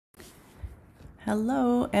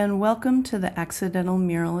Hello, and welcome to the Accidental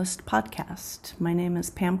Muralist podcast. My name is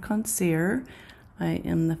Pam Consier. I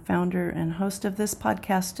am the founder and host of this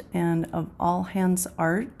podcast and of All Hands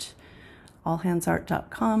Art,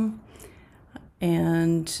 allhandsart.com.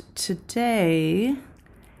 And today,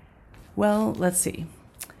 let's see.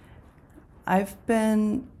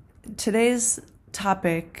 Today's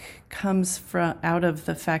topic comes out of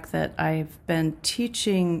the fact that I've been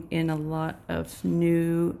teaching in a lot of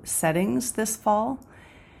new settings this fall,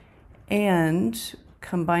 and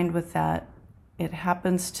combined with that, it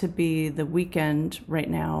happens to be the weekend right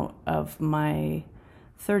now of my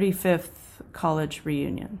 35th college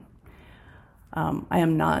reunion. I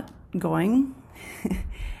am not going.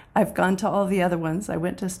 I've gone to all the other ones. I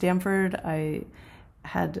went to Stanford. I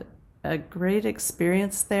had a great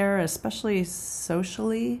experience there, especially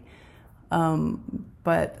socially,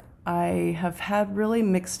 but I have had really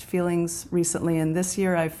mixed feelings recently, and this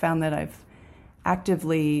year I've found that I've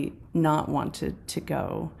actively not wanted to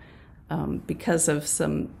go because of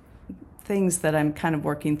some things that I'm kind of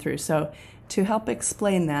working through. So to help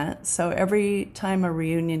explain that, so every time a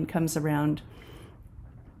reunion comes around,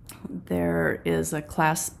 there is a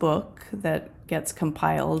class book that gets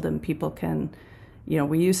compiled and people can,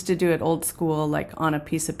 we used to do it old school, like on a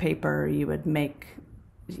piece of paper. You would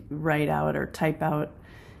write out or type out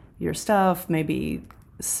your stuff, maybe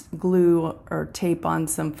glue or tape on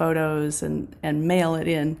some photos and mail it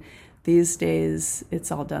in. These days,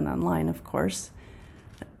 it's all done online, of course.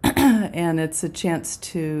 And it's a chance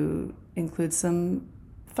to include some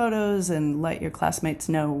photos and let your classmates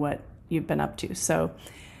know what you've been up to. So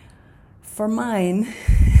for mine,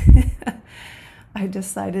 I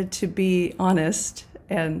decided to be honest,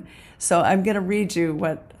 and so I'm going to read you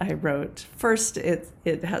what I wrote. First, it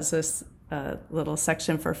has this little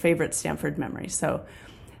section for favorite Stanford memory. So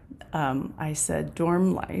I said,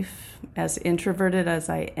 dorm life. As introverted as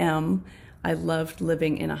I am, I loved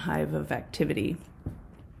living in a hive of activity.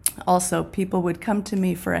 Also, people would come to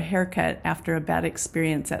me for a haircut after a bad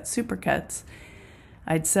experience at Supercuts.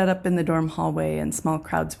 I'd set up in the dorm hallway and small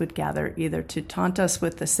crowds would gather either to taunt us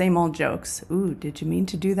with the same old jokes, "Ooh, did you mean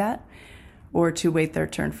to do that?" or to wait their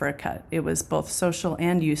turn for a cut. It was both social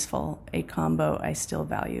and useful, a combo I still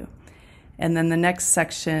value. And then the next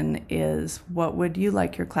section is, what would you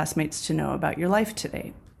like your classmates to know about your life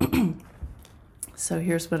today? So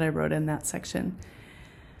here's what I wrote in that section.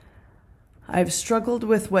 I've struggled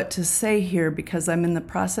with what to say here because I'm in the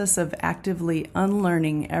process of actively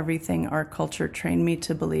unlearning everything our culture trained me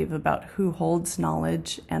to believe about who holds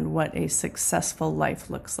knowledge and what a successful life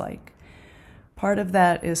looks like. Part of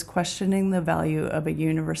that is questioning the value of a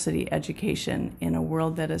university education in a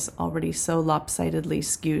world that is already so lopsidedly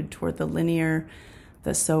skewed toward the linear,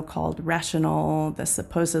 the so-called rational, the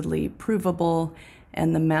supposedly provable,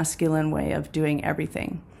 and the masculine way of doing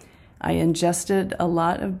everything. I ingested a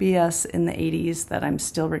lot of BS in the 80s that I'm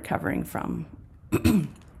still recovering from.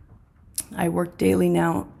 I work daily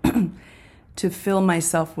now to fill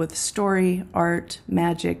myself with story, art,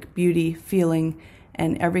 magic, beauty, feeling,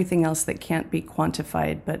 and everything else that can't be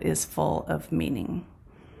quantified but is full of meaning.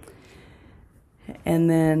 And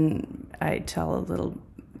then I tell a little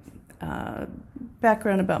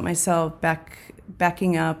background about myself.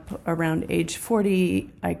 Backing up around age 40,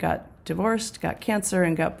 I got divorced, got cancer,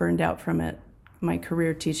 and got burned out from it. My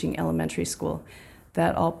career teaching elementary school.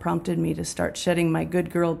 That all prompted me to start shedding my good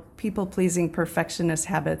girl, people-pleasing perfectionist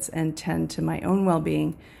habits and tend to my own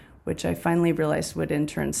well-being, which I finally realized would in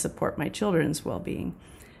turn support my children's well-being.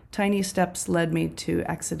 Tiny steps led me to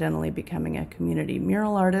accidentally becoming a community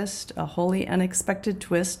mural artist, a wholly unexpected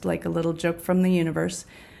twist, like a little joke from the universe,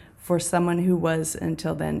 for someone who was,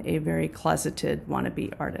 until then, a very closeted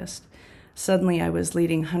wannabe artist. Suddenly, I was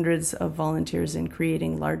leading hundreds of volunteers in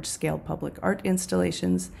creating large-scale public art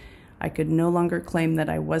installations. I could no longer claim that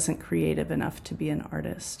I wasn't creative enough to be an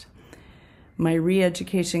artist. My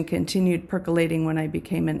re-education continued percolating when I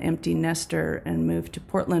became an empty nester and moved to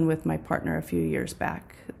Portland with my partner a few years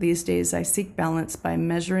back. These days, I seek balance by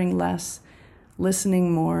measuring less,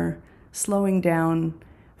 listening more, slowing down,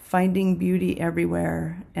 finding beauty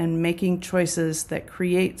everywhere, and making choices that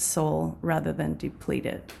create soul rather than deplete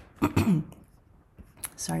it.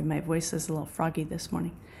 Sorry, my voice is a little froggy this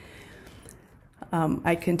morning.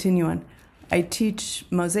 I continue on. I teach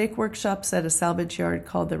mosaic workshops at a salvage yard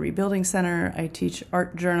called the Rebuilding Center. I teach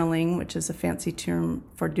art journaling, which is a fancy term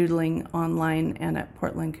for doodling online and at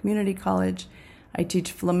Portland Community College. I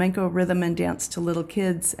teach flamenco rhythm and dance to little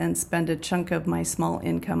kids and spend a chunk of my small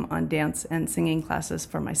income on dance and singing classes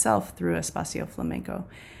for myself through Espacio Flamenco.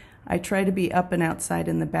 I try to be up and outside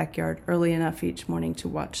in the backyard early enough each morning to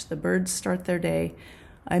watch the birds start their day,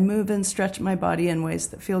 I move and stretch my body in ways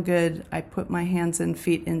that feel good. I put my hands and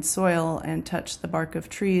feet in soil and touch the bark of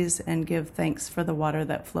trees and give thanks for the water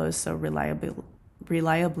that flows so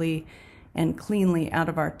reliably and cleanly out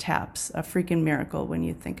of our taps. A freaking miracle when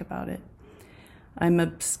you think about it.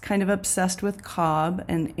 I'm kind of obsessed with cob,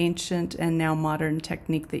 an ancient and now modern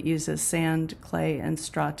technique that uses sand, clay, and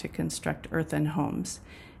straw to construct earthen homes.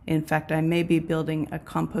 In fact, I may be building a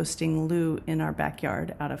composting loo in our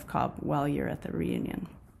backyard out of cob while you're at the reunion.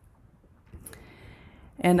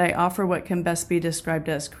 And I offer what can best be described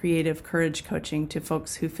as creative courage coaching to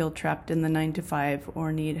folks who feel trapped in the 9-to-5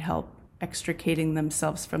 or need help extricating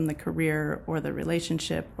themselves from the career or the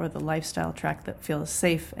relationship or the lifestyle track that feels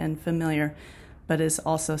safe and familiar, but is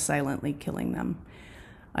also silently killing them.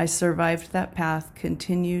 I survived that path,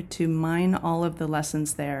 continue to mine all of the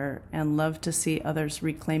lessons there, and love to see others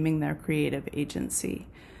reclaiming their creative agency.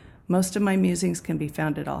 Most of my musings can be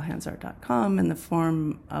found at allhandsart.com in the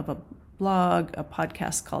form of a blog, a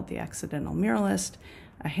podcast called The Accidental Muralist,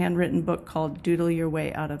 a handwritten book called Doodle Your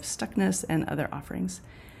Way Out of Stuckness, and other offerings.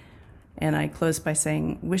 And I close by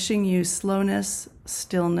saying, wishing you slowness,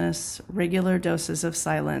 stillness, regular doses of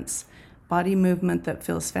silence, body movement that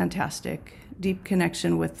feels fantastic, deep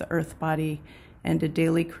connection with the earth body, and a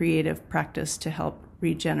daily creative practice to help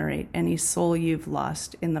regenerate any soul you've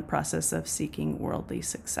lost in the process of seeking worldly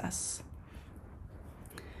success.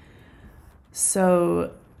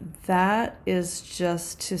 So that is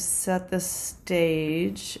just to set the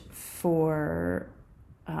stage for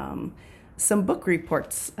some book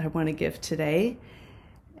reports I want to give today,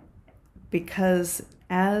 because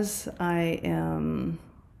as I am,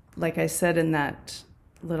 like I said in that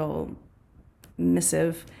little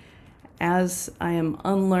missive, as I am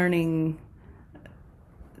unlearning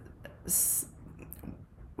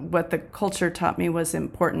what the culture taught me was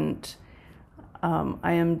important,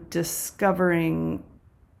 I am discovering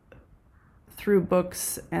through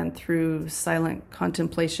books and through silent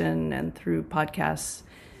contemplation and through podcasts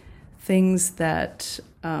things that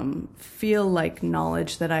feel like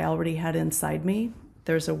knowledge that I already had inside me.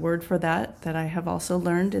 There's a word for that I have also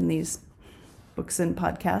learned in these books and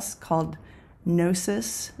podcasts called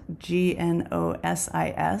gnosis,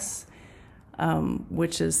 Gnosis,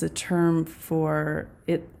 which is the term for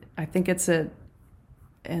it. I think it's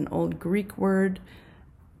an old Greek word.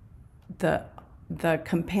 The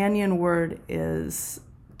companion word is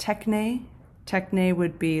techne. Techne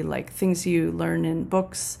would be like things you learn in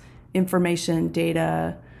books, information,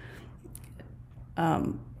 data,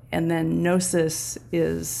 and then gnosis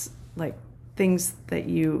is like things that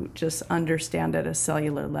you just understand at a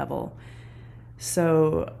cellular level.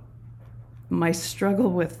 So my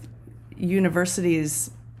struggle with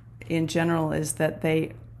universities in general is that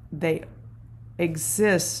they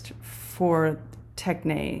exist for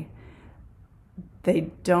techne. They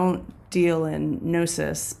don't deal in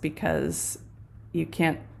gnosis because you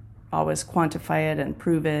can't always quantify it and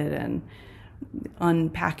prove it and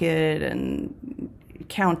unpack it and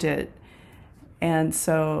count it. And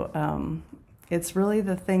so it's really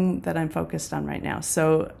the thing that I'm focused on right now.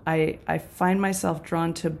 So I find myself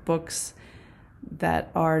drawn to books that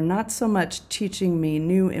are not so much teaching me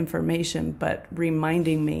new information, but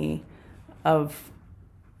reminding me of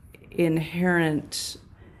inherent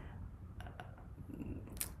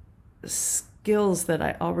skills that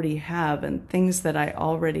I already have and things that I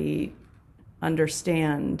already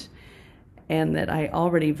understand and that I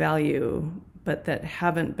already value, but that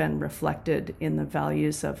haven't been reflected in the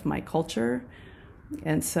values of my culture.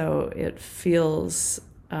 And so it feels,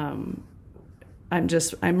 I'm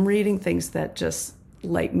reading things that just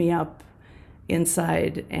light me up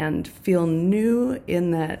inside and feel new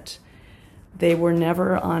in that they were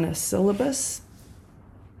never on a syllabus,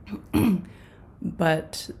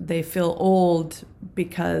 but they feel old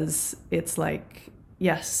because it's like,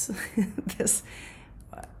 yes, this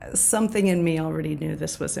something in me already knew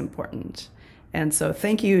this was important. And so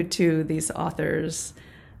thank you to these authors,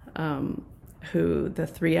 who the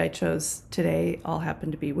three I chose today all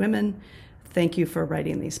happen to be women. Thank you for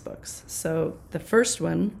writing these books. So the first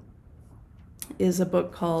one is a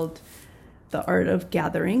book called The Art of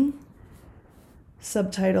Gathering,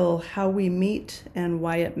 subtitle How We Meet and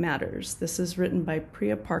Why It Matters. This is written by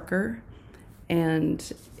Priya Parker,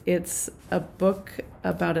 and it's a book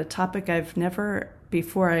about a topic I've never,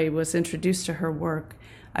 before I was introduced to her work,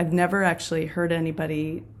 I've never actually heard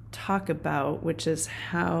anybody talk about, which is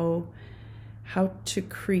how to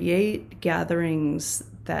create gatherings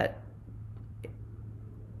that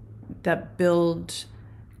build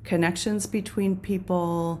connections between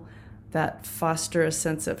people, that foster a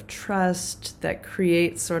sense of trust, that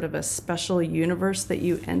create sort of a special universe that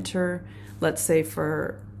you enter let's say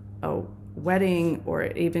for a wedding, or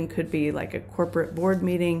it even could be like a corporate board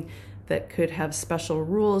meeting that could have special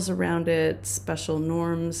rules around it, special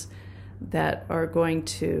norms that are going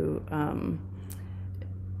to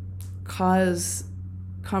cause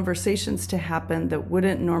conversations to happen that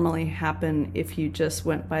wouldn't normally happen if you just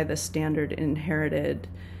went by the standard inherited,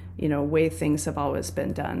 way things have always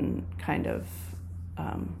been done kind of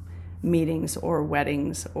meetings or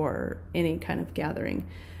weddings or any kind of gathering.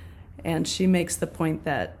 And she makes the point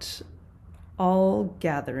that all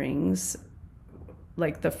gatherings,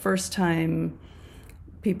 like the first time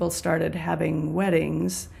people started having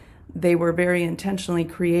weddings, they were very intentionally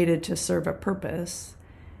created to serve a purpose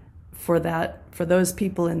for those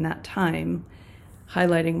people in that time,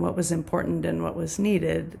 highlighting what was important and what was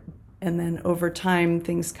needed. And then over time,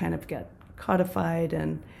 things kind of get codified,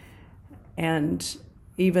 and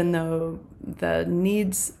even though the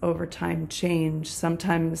needs over time change,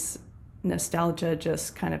 sometimes nostalgia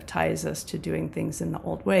just kind of ties us to doing things in the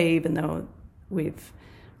old way, even though we've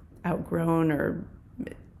outgrown, or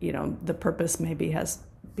the purpose maybe has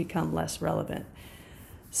become less relevant.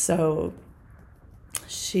 So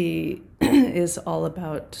she is all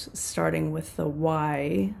about starting with the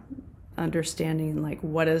why, understanding like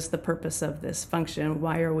what is the purpose of this function,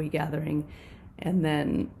 why are we gathering, and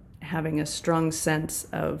then having a strong sense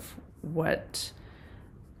of what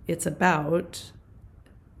it's about.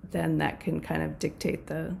 Then that can kind of dictate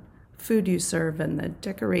the food you serve and the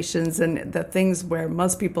decorations and the things where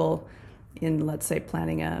most people in, let's say,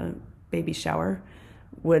 planning a baby shower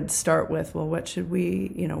would start with, well, what should we,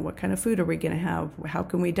 what kind of food are we going to have? How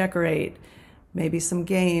can we decorate? Maybe some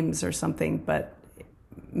games or something, but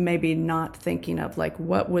maybe not thinking of like,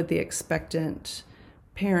 what would the expectant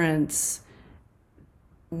parents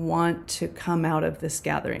want to come out of this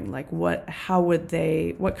gathering? Like what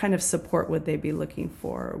kind of support would they be looking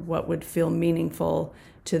for? What would feel meaningful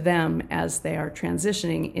to them as they are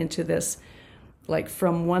transitioning into this, like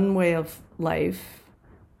from one way of life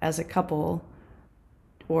as a couple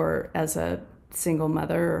or as a single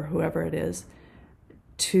mother or whoever it is,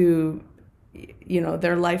 to,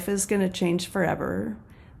 their life is going to change forever.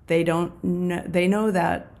 They know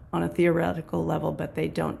that on a theoretical level, but they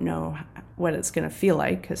don't know what it's going to feel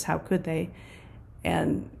like, because how could they?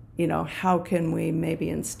 And, how can we maybe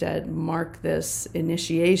instead mark this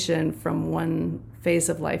initiation from one phase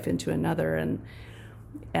of life into another, and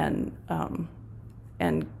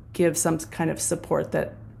give some kind of support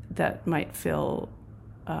that might feel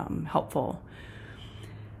helpful.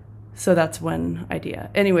 So that's one idea.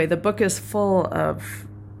 Anyway, the book is full of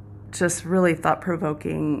just really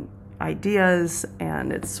thought-provoking ideas,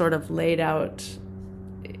 and it's sort of laid out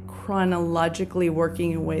chronologically,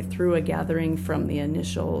 working your way through a gathering from the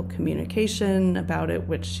initial communication about it,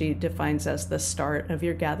 which she defines as the start of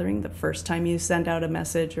your gathering. The first time you send out a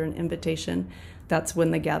message or an invitation, that's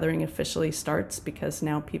when the gathering officially starts, because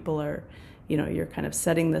now people are, you're kind of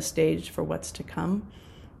setting the stage for what's to come,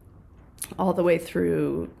 all the way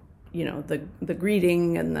through, the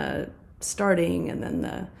greeting and the starting, and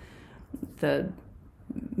then the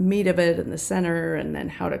meat of it and the center, and then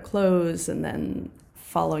how to close, and then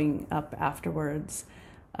following up afterwards.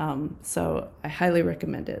 So I highly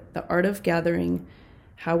recommend it. The Art of Gathering,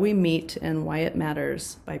 How We Meet and Why It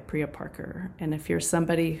Matters by Priya Parker. And if you're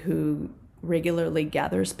somebody who regularly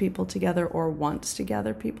gathers people together, or wants to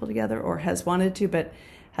gather people together, or has wanted to but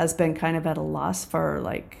has been kind of at a loss for,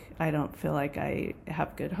 like, I don't feel like I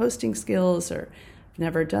have good hosting skills, or I've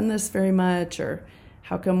never done this very much, or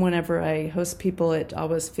how come whenever I host people it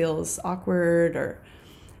always feels awkward, or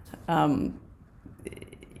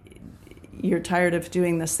you're tired of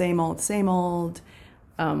doing the same old,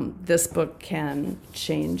 this book can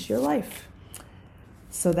change your life.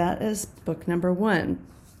 So that is book number 1.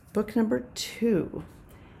 Book number 2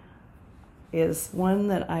 is one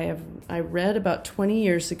that I read about 20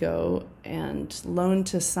 years ago and loaned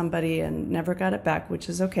to somebody and never got it back, which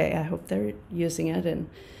is okay. I hope they're using it and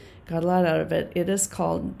got a lot out of it. It is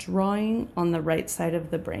called Drawing on the Right Side of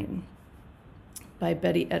the Brain by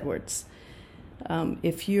Betty Edwards.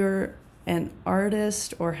 If you're an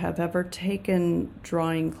artist or have ever taken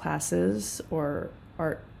drawing classes or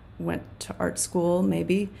went to art school,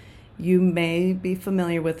 maybe, you may be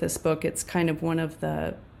familiar with this book. It's kind of one of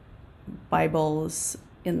the Bibles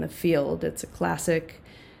in the field. It's a classic.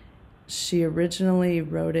 She originally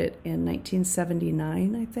wrote it in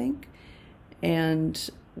 1979, I think. And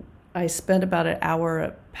I spent about an hour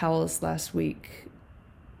at Powell's last week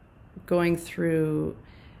going through,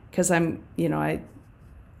 because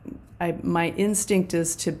my instinct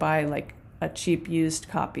is to buy like a cheap used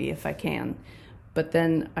copy if I can. But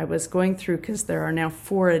then I was going through, because there are now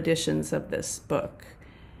 4 editions of this book,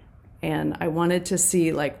 and I wanted to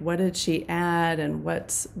see like what did she add and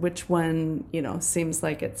which one, seems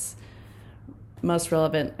like it's most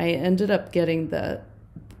relevant. I ended up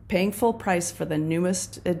paying full price for the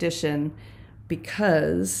newest edition,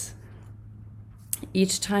 because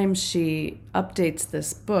each time she updates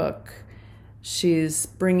this book, she's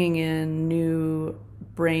bringing in new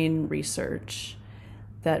brain research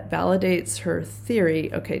that validates her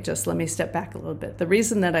theory. Okay, just let me step back a little bit. The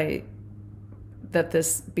reason that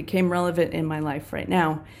this became relevant in my life right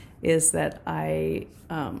now is that I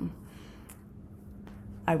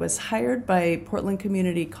was hired by Portland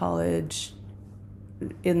Community College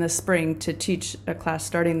in the spring to teach a class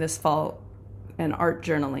starting this fall, an art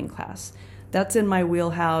journaling class. That's in my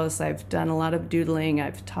wheelhouse. I've done a lot of doodling.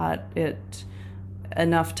 I've taught it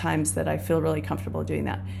enough times that I feel really comfortable doing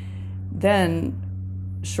that. Then,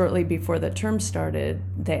 shortly before the term started,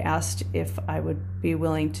 they asked if I would be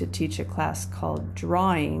willing to teach a class called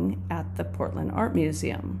Drawing at the Portland Art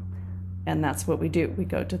Museum. And that's what we do. We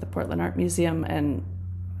go to the Portland Art Museum and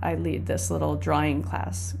I lead this little drawing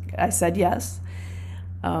class. I said yes,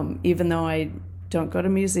 even though I don't go to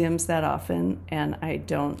museums that often and I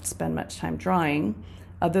don't spend much time drawing.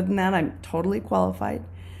 Other than that, I'm totally qualified.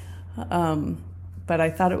 But I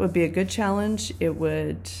thought it would be a good challenge. It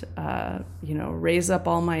would, raise up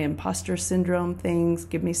all my imposter syndrome things,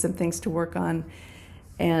 give me some things to work on.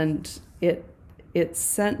 And it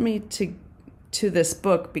sent me to this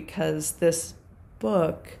book, because this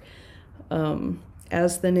book,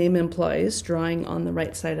 as the name implies, drawing on the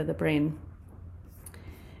right side of the brain,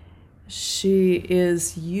 she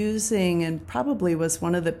is using, and probably was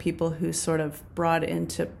one of the people who sort of brought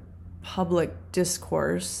into public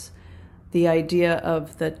discourse the idea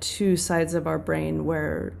of the 2 sides of our brain,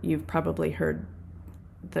 where you've probably heard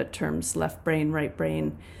the terms left brain, right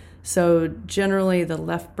brain. So generally the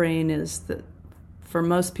left brain is, for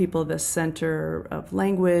most people, the center of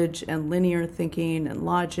language and linear thinking and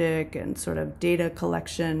logic and sort of data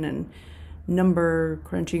collection and number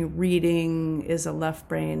crunching. Reading is a left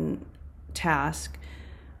brain task,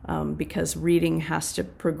 because reading has to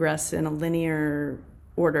progress in a linear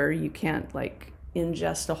order. You can't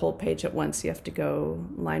ingest a whole page at once. You have to go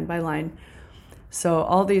line by line. So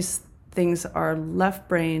all these things are left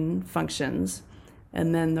brain functions.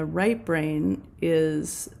 And then the right brain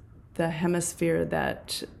is the hemisphere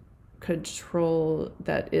that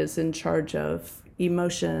is in charge of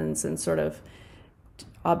emotions and sort of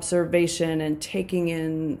observation and taking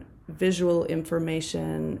in visual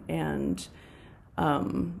information and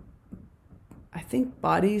I think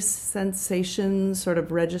body sensations, sort of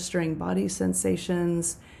registering body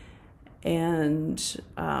sensations and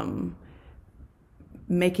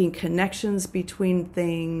making connections between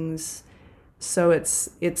things. So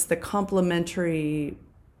it's the complementary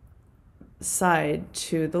side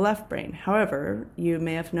to the left brain. However, you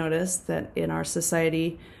may have noticed that in our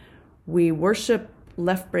society, we worship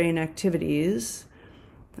left brain activities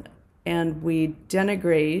and we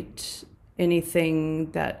denigrate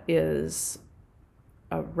anything that is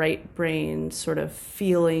a right brain sort of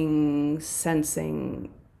feeling,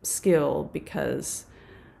 sensing skill, because,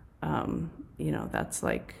 that's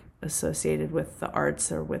associated with the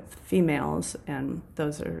arts or with females, and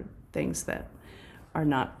those are things that are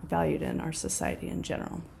not valued in our society in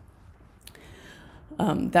general.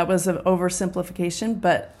 That was an oversimplification,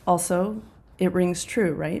 but also it rings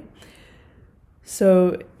true, right?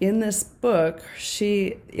 So in this book,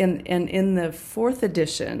 in the 4th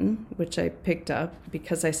edition, which I picked up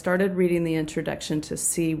because I started reading the introduction to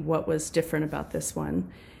see what was different about this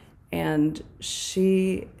one, and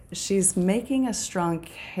she's making a strong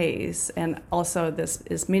case, and also this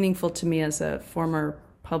is meaningful to me as a former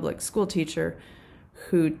public school teacher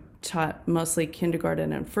who taught mostly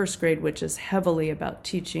kindergarten and 1st grade, which is heavily about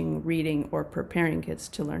teaching reading or preparing kids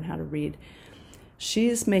to learn how to read.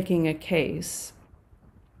 She's making a case,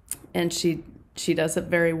 and she does it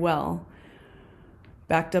very well,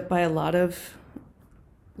 backed up by a lot of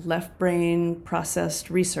left brain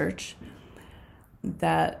processed research,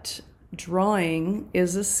 that drawing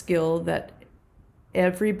is a skill that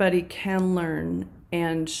everybody can learn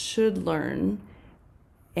and should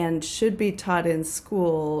be taught in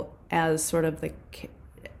school as sort of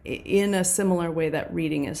in a similar way that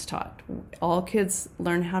reading is taught. All kids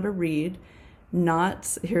learn how to read.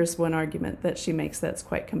 Here's one argument that she makes that's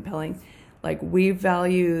quite compelling. We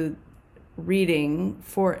value reading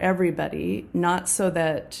for everybody, not so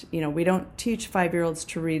that, we don't teach 5-year-olds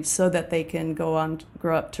to read so that they can grow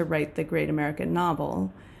up to write the great American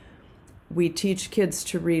novel. We teach kids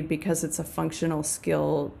to read because it's a functional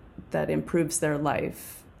skill that improves their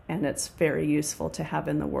life, and it's very useful to have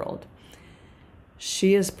in the world.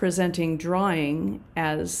 She is presenting drawing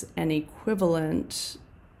as an equivalently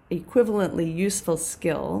useful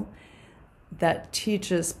skill that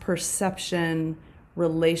teaches perception,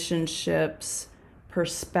 relationships,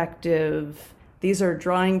 perspective. These are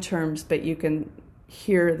drawing terms, but you can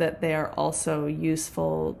hear that they are also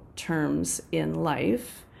useful terms in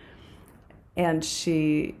life. And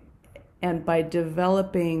by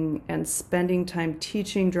developing and spending time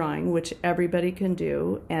teaching drawing, which everybody can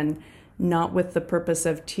do, and not with the purpose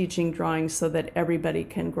of teaching drawing so that everybody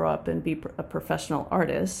can grow up and be a professional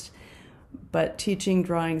artist, but teaching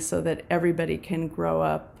drawing so that everybody can grow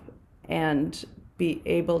up and be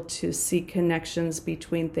able to see connections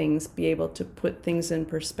between things, be able to put things in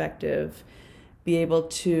perspective, be able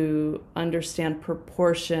to understand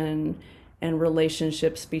proportion and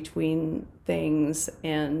relationships between things,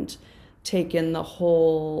 and take in the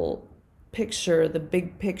whole picture, the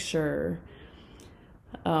big picture.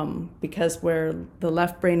 Because where the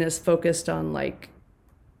left brain is focused on like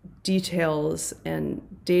details and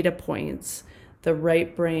data points, the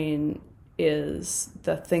right brain is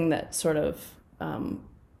the thing that sort of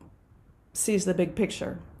sees the big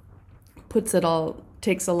picture,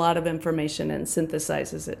 takes a lot of information and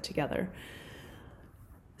synthesizes it together.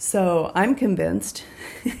 So I'm convinced,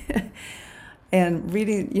 and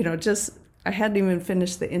reading, I hadn't even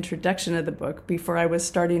finished the introduction of the book before I was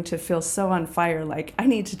starting to feel so on fire, like I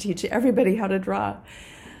need to teach everybody how to draw.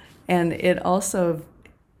 And it also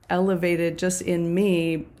elevated just in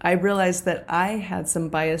me, I realized that I had some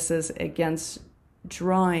biases against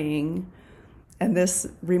drawing. And this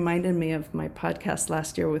reminded me of my podcast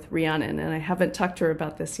last year with Rhiannon, and I haven't talked to her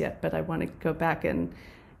about this yet, but I want to go back and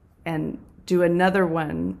do another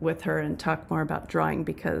one with her and talk more about drawing,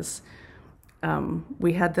 because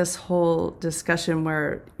we had this whole discussion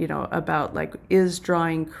where, about like, is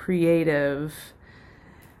drawing creative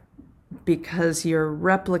because you're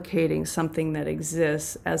replicating something that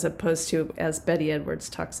exists, as opposed to, as Betty Edwards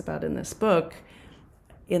talks about in this book,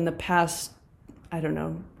 in the past,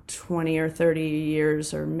 20 or 30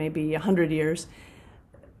 years, or maybe 100 years,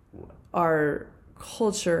 our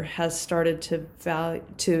culture has started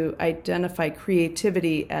to identify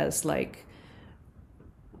creativity as like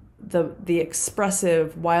the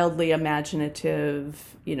expressive, wildly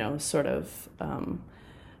imaginative, sort of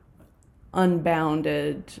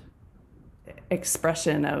unbounded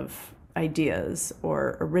expression of ideas,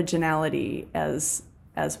 or originality as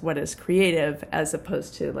what is creative, as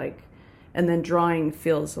opposed to like, and then drawing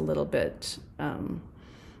feels a little bit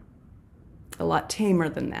a lot tamer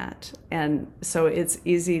than that. And so it's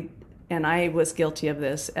easy, and I was guilty of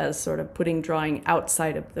this, as sort of putting drawing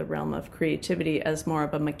outside of the realm of creativity as more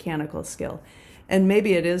of a mechanical skill. And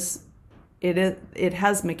maybe it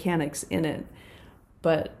has mechanics in it,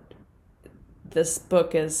 but this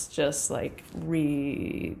book is just like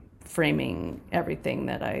reframing everything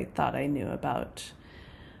that I thought I knew about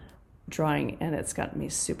drawing, and it's gotten me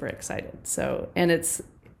super excited. So, and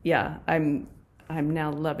I'm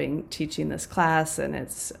now loving teaching this class, and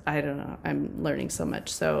I'm learning so much.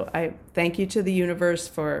 So I thank you to the universe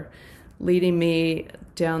for leading me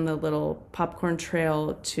down the little popcorn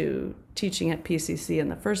trail to teaching at PCC in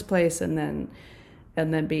the first place, and then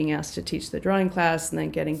being asked to teach the drawing class, and then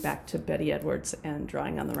getting back to Betty Edwards and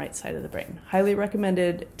drawing on the right side of the brain. Highly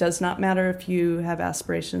recommended. Does not matter if you have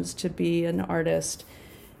aspirations to be an artist.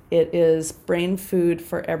 It is brain food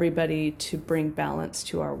for everybody to bring balance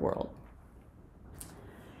to our world.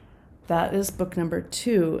 That is book number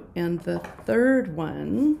 2. And the third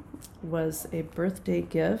one was a birthday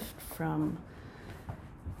gift from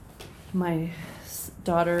my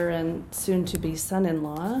daughter and soon-to-be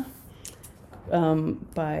son-in-law,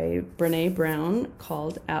 by Brene Brown,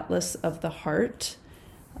 called Atlas of the Heart.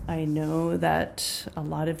 I know that a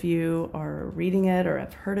lot of you are reading it or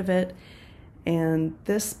have heard of it. And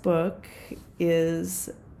this book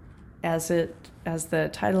is, as the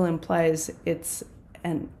title implies, it's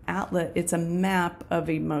an atlas. It's a map of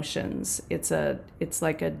emotions. It's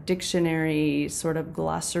like a dictionary, sort of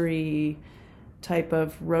glossary type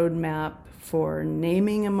of roadmap for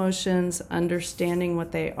naming emotions, understanding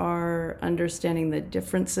what they are, understanding the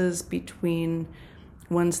differences between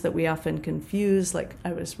ones that we often confuse. Like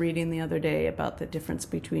I was reading the other day about the difference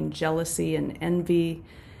between jealousy and envy,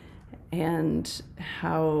 and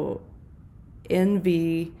how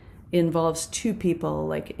envy involves two people.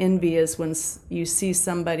 Like envy is when you see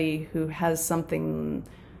somebody who has something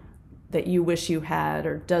that you wish you had,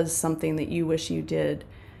 or does something that you wish you did.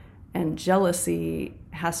 And jealousy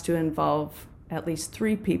has to involve at least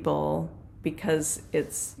 3 people, because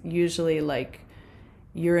it's usually like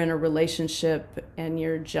you're in a relationship and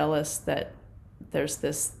you're jealous that there's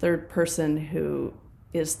this third person who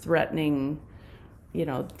is threatening,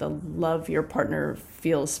 the love your partner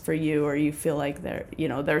feels for you, or you feel like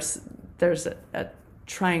there's a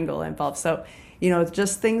triangle involved. So,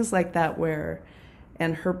 just things like that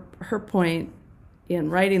and her point in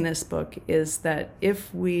writing this book is that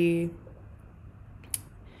if we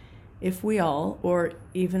all, or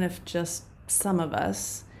even if just some of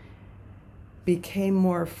us, became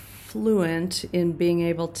more fluent in being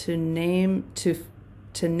able to name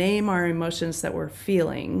our emotions that we're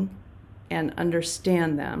feeling and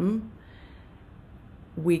understand them,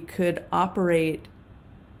 we could operate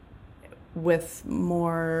with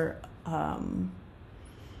more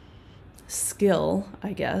skill,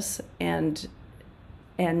 I guess, and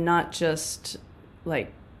not just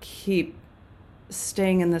like keep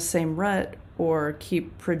staying in the same rut or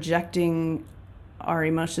keep projecting our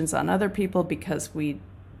emotions on other people because we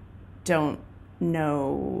don't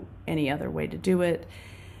know any other way to do it.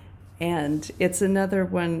 And it's another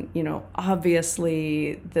one,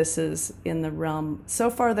 obviously this is in the realm. So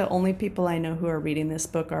far, the only people I know who are reading this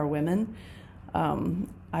book are women.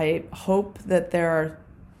 I hope that there are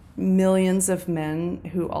millions of men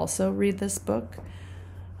who also read this book.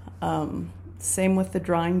 Same with the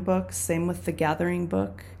drawing book, same with the gathering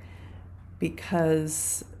book,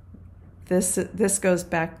 because this goes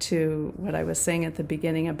back to what I was saying at the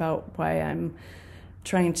beginning about why I'm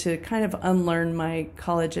trying to kind of unlearn my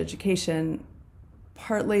college education.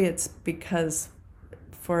 Partly it's because,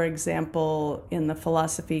 for example, in the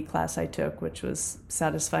philosophy class I took, which was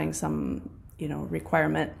satisfying some,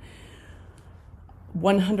 requirement,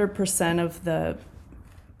 100%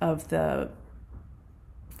 of the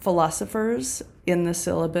philosophers in the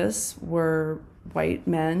syllabus were white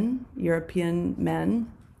men, European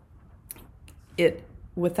men.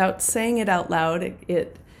 Without saying it out loud,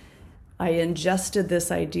 I ingested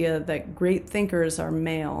this idea that great thinkers are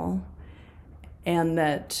male, and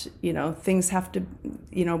that, things have to,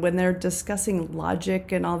 when they're discussing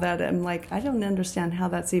logic and all that, I'm like, I don't understand how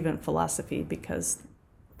that's even philosophy, because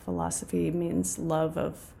philosophy means love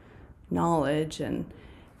of knowledge. And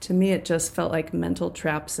to me, it just felt like mental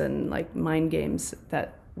traps and like mind games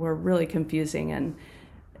that were really confusing. And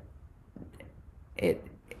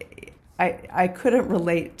I couldn't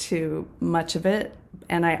relate to much of it.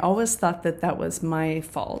 And I always thought that was my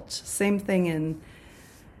fault. Same thing in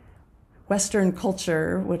Western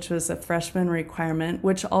culture, which was a freshman requirement,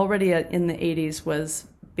 which already in the 80s was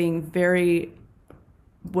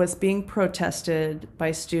being protested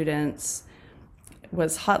by students,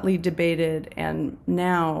 was hotly debated, and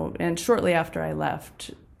shortly after I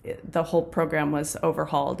left, the whole program was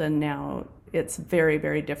overhauled, and now it's very,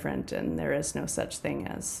 very different, and there is no such thing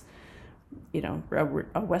as,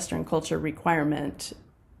 a Western culture requirement,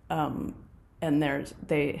 and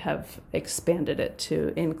they have expanded it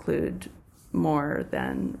to include more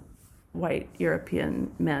than white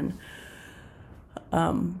European men.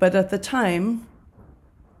 But at the time,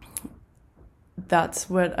 that's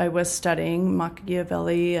what I was studying,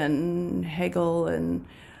 Machiavelli and Hegel and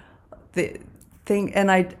the thing.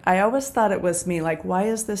 And I always thought it was me, like, why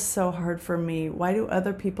is this so hard for me? Why do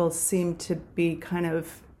other people seem to be kind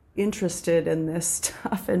of interested in this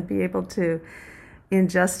stuff and be able to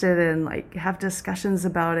ingest it and like have discussions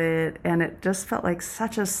about it? And it just felt like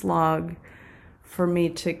such a slog for me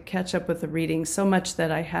to catch up with the reading, so much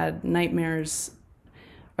that I had nightmares,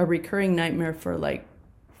 a recurring nightmare for like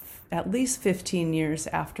at least 15 years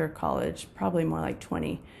after college, probably more like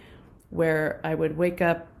 20, where I would wake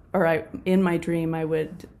up, in my dream, I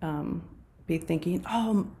would be thinking,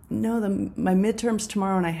 oh no, my midterm's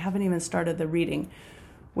tomorrow and I haven't even started the reading,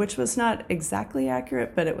 which was not exactly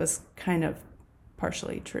accurate, but it was kind of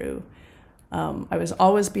partially true. I was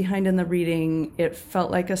always behind in the reading. It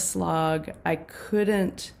felt like a slog. I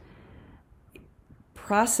couldn't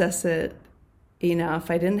process it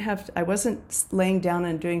enough. I wasn't laying down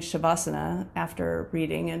and doing Shavasana after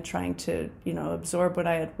reading and trying to, absorb what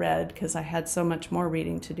I had read, because I had so much more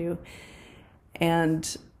reading to do.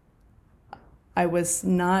 And I was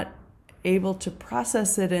not able to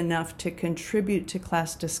process it enough to contribute to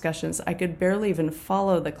class discussions. I could barely even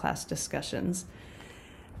follow the class discussions.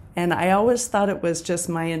 And I always thought it was just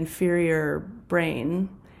my inferior brain.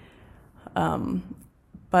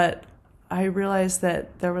 But I realized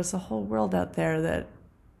that there was a whole world out there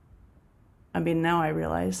now I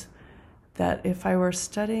realize that if I were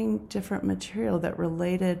studying different material that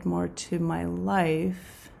related more to my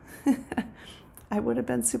life, I would have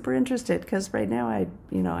been super interested, because right now I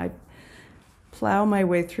plow my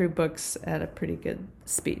way through books at a pretty good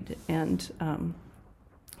speed. And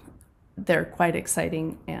they're quite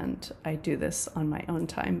exciting, and I do this on my own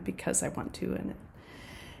time because I want to,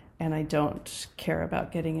 and I don't care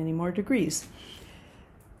about getting any more degrees.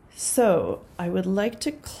 So I would like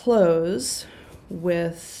to close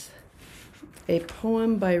with a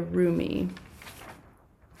poem by Rumi.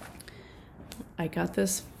 I got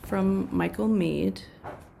this from Michael Meade,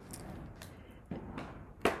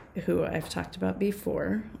 who I've talked about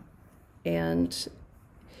before, and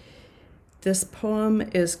this poem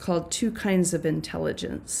is called Two Kinds of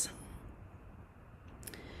Intelligence.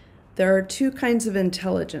 There are two kinds of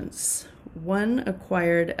intelligence. One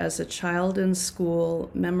acquired as a child in school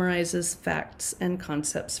memorizes facts and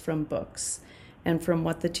concepts from books and from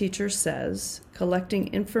what the teacher says,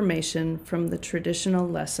 collecting information from the traditional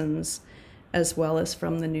lessons as well as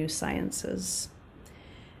from the new sciences.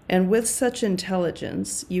 And with such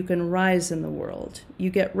intelligence, you can rise in the world. You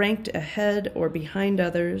get ranked ahead or behind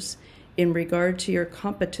others in regard to your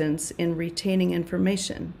competence in retaining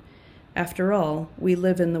information. After all, we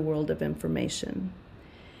live in the world of information.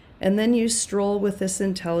 And then you stroll with this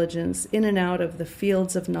intelligence in and out of the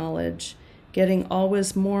fields of knowledge, getting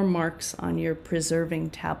always more marks on your preserving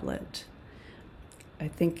tablet. I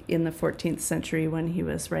think in the 14th century when he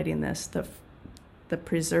was writing this, the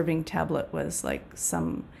preserving tablet was like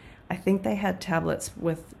I think they had tablets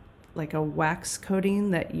with like a wax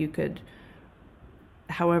coating that you could,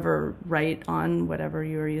 however, write on whatever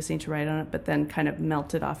you were using to write on it, but then kind of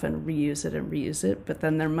melt it off and reuse it. But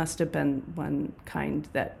then there must have been one kind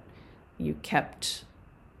that you kept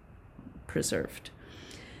preserved.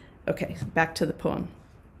 Okay, back to the poem.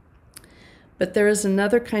 But there is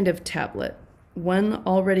another kind of tablet, one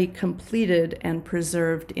already completed and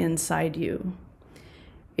preserved inside you.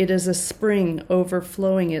 It is a spring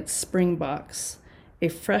overflowing its spring box, a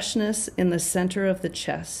freshness in the center of the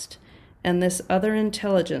chest, and this other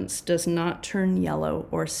intelligence does not turn yellow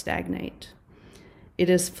or stagnate. It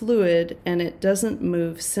is fluid, and it doesn't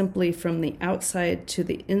move simply from the outside to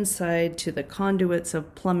the inside to the conduits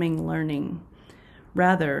of plumbing learning.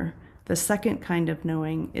 Rather, the second kind of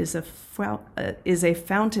knowing is a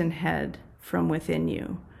fountainhead from within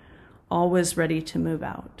you, always ready to move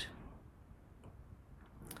out.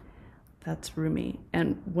 That's Rumi.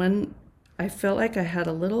 And when I felt like I had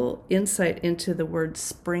a little insight into the word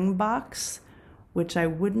springbox, which I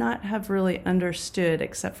would not have really understood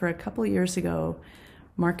except for a couple years ago,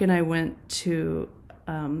 Mark and I went to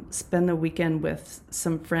spend the weekend with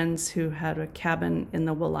some friends who had a cabin in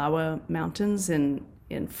the Wallowa Mountains in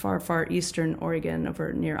far, far eastern Oregon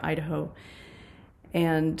over near Idaho.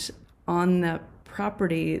 And on that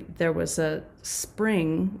property, there was a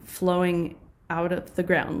spring flowing out of the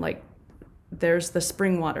ground, like there's the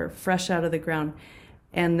spring water fresh out of the ground.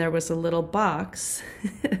 And there was a little box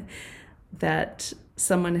that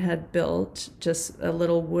someone had built, just a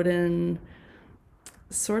little wooden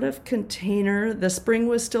sort of container. The spring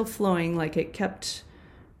was still flowing, like it kept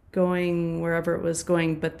going wherever it was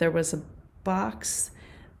going, but there was a box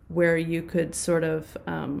where you could sort of,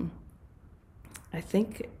 I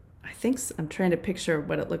think I'm trying to picture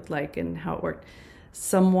what it looked like and how it worked.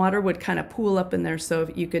 Some water would kind of pool up in there, so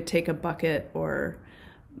you could take a bucket or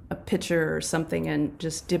a pitcher or something and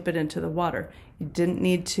just dip it into the water. You didn't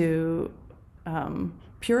need to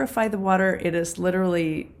purify the water. It is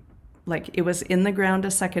literally like it was in the ground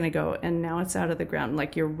a second ago, and now it's out of the ground.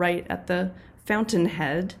 Like you're right at the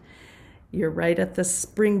fountainhead. You're right at the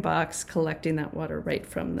spring box collecting that water right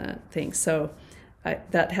from that thing. So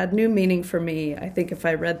that had new meaning for me. I think if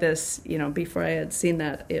I read this, before I had seen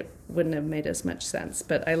that, it wouldn't have made as much sense.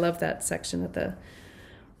 But I love that section of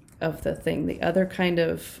the thing. The other kind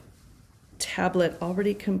of tablet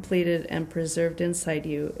already completed and preserved inside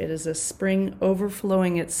you. It is a spring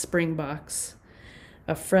overflowing its spring box,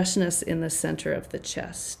 a freshness in the center of the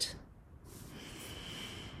chest.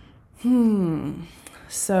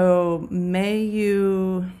 So may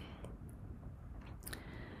you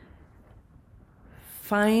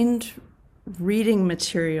find reading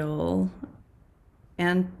material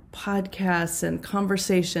and podcasts and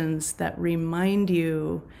conversations that remind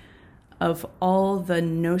you of all the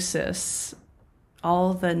gnosis,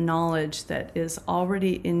 all the knowledge that is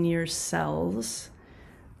already in your cells,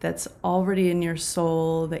 that's already in your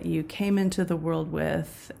soul, that you came into the world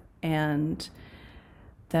with, and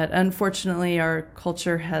that unfortunately our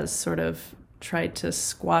culture has sort of tried to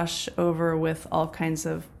squash over with all kinds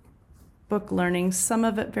of book learning, some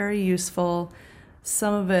of it very useful,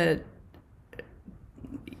 some of it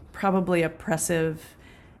probably oppressive,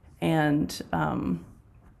 and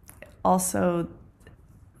also,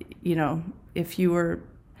 if you were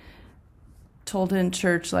told in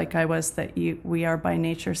church like I was that we are by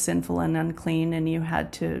nature sinful and unclean, and you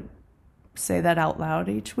had to say that out loud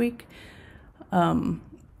each week.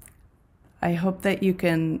 I hope that you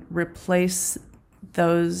can replace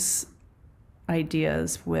those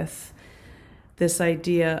ideas with this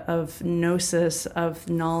idea of gnosis, of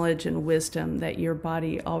knowledge and wisdom that your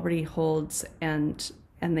body already holds, and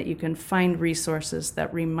that you can find resources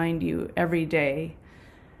that remind you every day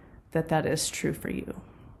that that is true for you.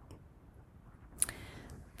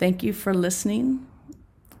 Thank you for listening.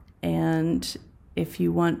 And if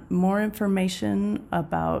you want more information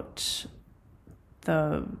about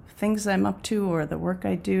the things I'm up to or the work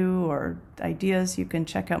I do or ideas, you can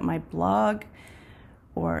check out my blog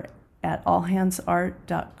or at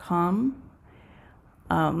allhandsart.com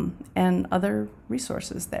and other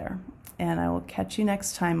resources there. And I will catch you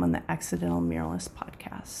next time on the Accidental Muralist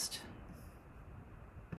podcast.